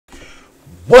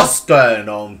What's going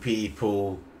on,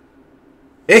 people?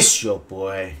 It's your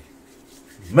boy,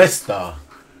 Mr.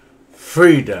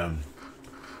 Freedom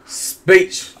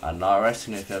Speech and RS,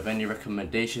 and if you have any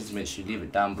recommendations, make sure you leave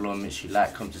it down below and make sure you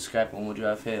like, comment, subscribe. And what do you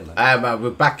have here, man? Alright, man, we're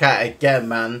back at it again,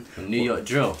 man. The New York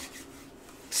drill.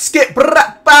 Skip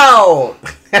rap bow.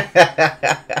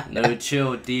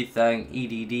 NoChill, Dthang,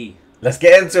 EDD. Let's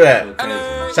get into it.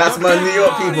 Okay. Shout out to my New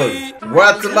York people.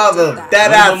 Word to mother.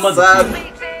 Dead ass, son.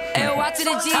 Let's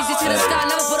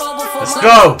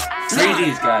go.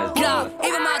 3Ds, guys. Bro.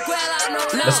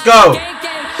 Let's go.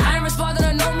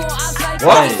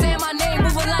 What?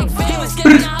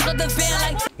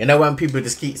 You know when people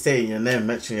just keep saying your name,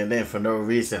 mentioning your name for no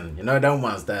reason. You know them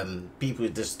ones, them people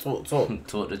just talk. Talk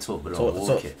the talk, but don't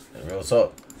walk it. Real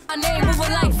talk.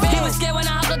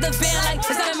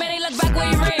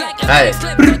 Hey.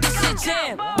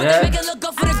 Yeah.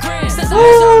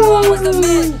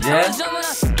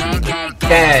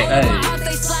 Gang. Hey.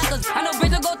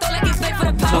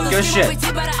 Talk your shit.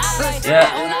 Yeah.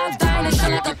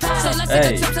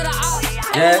 Hey.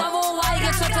 Yeah.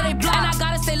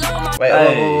 Wait,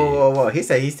 Hey. whoa. He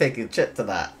said he's taking chip to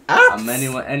that. Ah?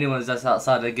 Anyone's that's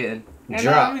outside, they're getting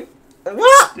drop.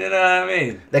 What? You know what I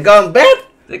mean? They go in bed?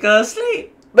 They go to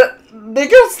sleep. But they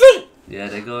go to sleep. Yeah,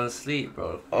 they go to sleep,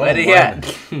 bro. Oh, where they at?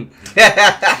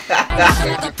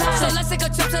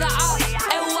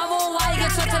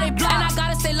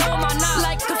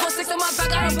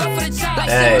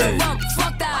 Hey.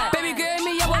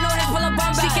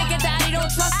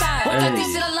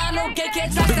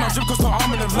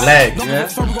 Leg. Yeah.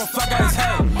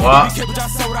 What?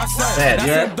 Said.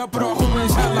 Yeah.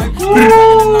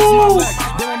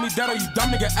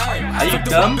 Are you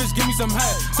dumb?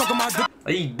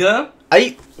 Are you dumb? Are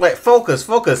you wait? Focus.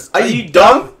 Are you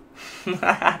dumb?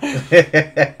 Are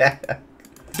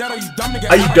you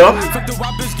dumb?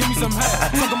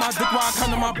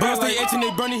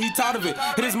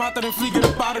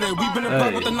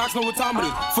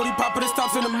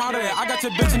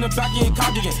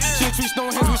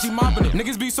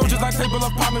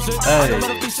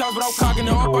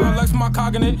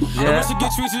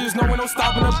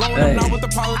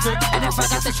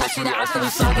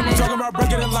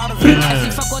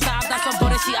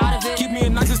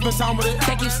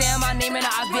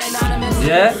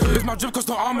 Yeah.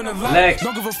 Leg.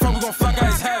 Yeah.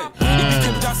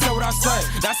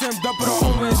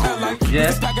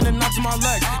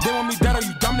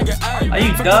 Are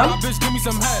you dumb? Are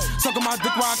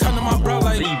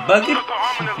you bugging?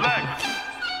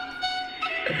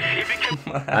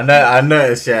 I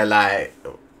noticed, yeah, like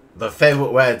the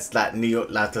favorite words like New York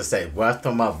like to say, word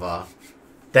to mother,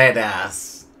 dead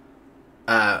ass,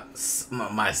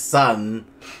 my son,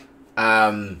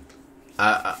 what's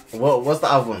the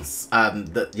other ones?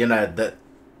 That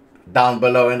down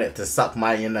below in it to suck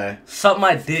my, Suck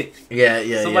my dick. Yeah.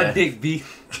 Suck my dick, B.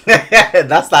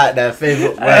 That's like their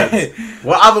favorite words.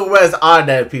 What other words are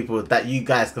there, people, that you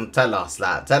guys can tell us?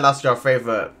 Like, tell us your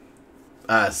favorite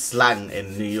slang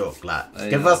in New York. Like,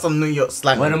 give us some New York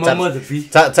slang. Where my mother be?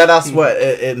 Tell us what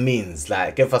it means.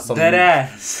 Like, give us some. Dead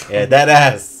ass. Yeah, dead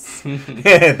ass.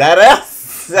 Dead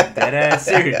ass. Dead ass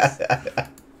serious.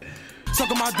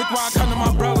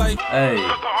 Hey.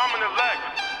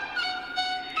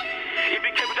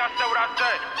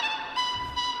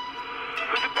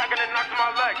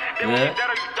 Yeah.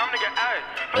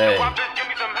 Hey.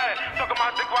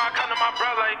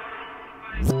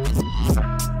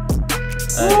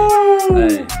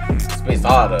 Hey. Space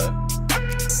harder.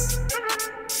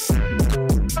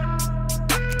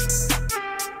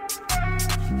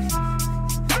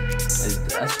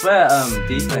 I swear,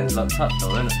 Dthang's locked up though,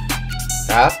 innit?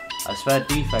 Huh? I swear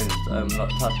Dthang's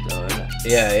locked up though, innit?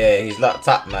 Yeah, he's locked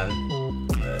up, man.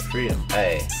 Freedom.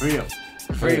 Hey. Freedom.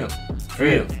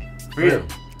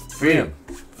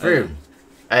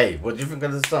 Hey, what do you think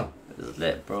of this song? It's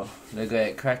lit, bro. They got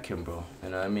it cracking, bro. You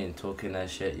know what I mean? Talking that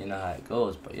shit, you know how it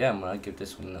goes. But yeah, man, I give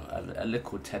this one a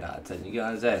little 10 out of 10. You get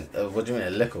what I'm saying? What do you mean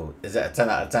a little? Is it a 10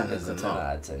 out of 10? Is it 10 not?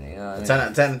 out of 10, you know what I mean? 10 out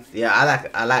of 10? Yeah,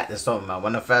 I like this song, man.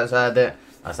 When I first heard it,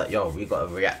 I was like, yo, we got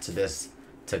to react to this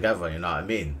together, you know what I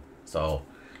mean? So,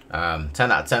 10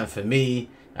 out of 10 for me,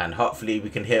 and hopefully we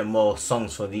can hear more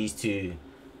songs for these two.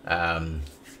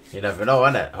 You never know,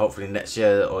 innit? Hopefully next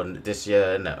year or this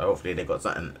year, innit? Hopefully they got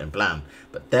something in plan.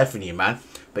 But definitely, man.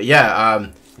 But yeah,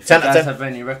 if 10 you out of guys 10. have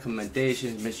any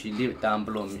recommendations, make sure you leave it down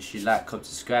below. Make sure you like, comment,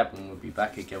 subscribe, and we'll be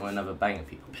back again with another banger,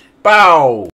 people. Bow!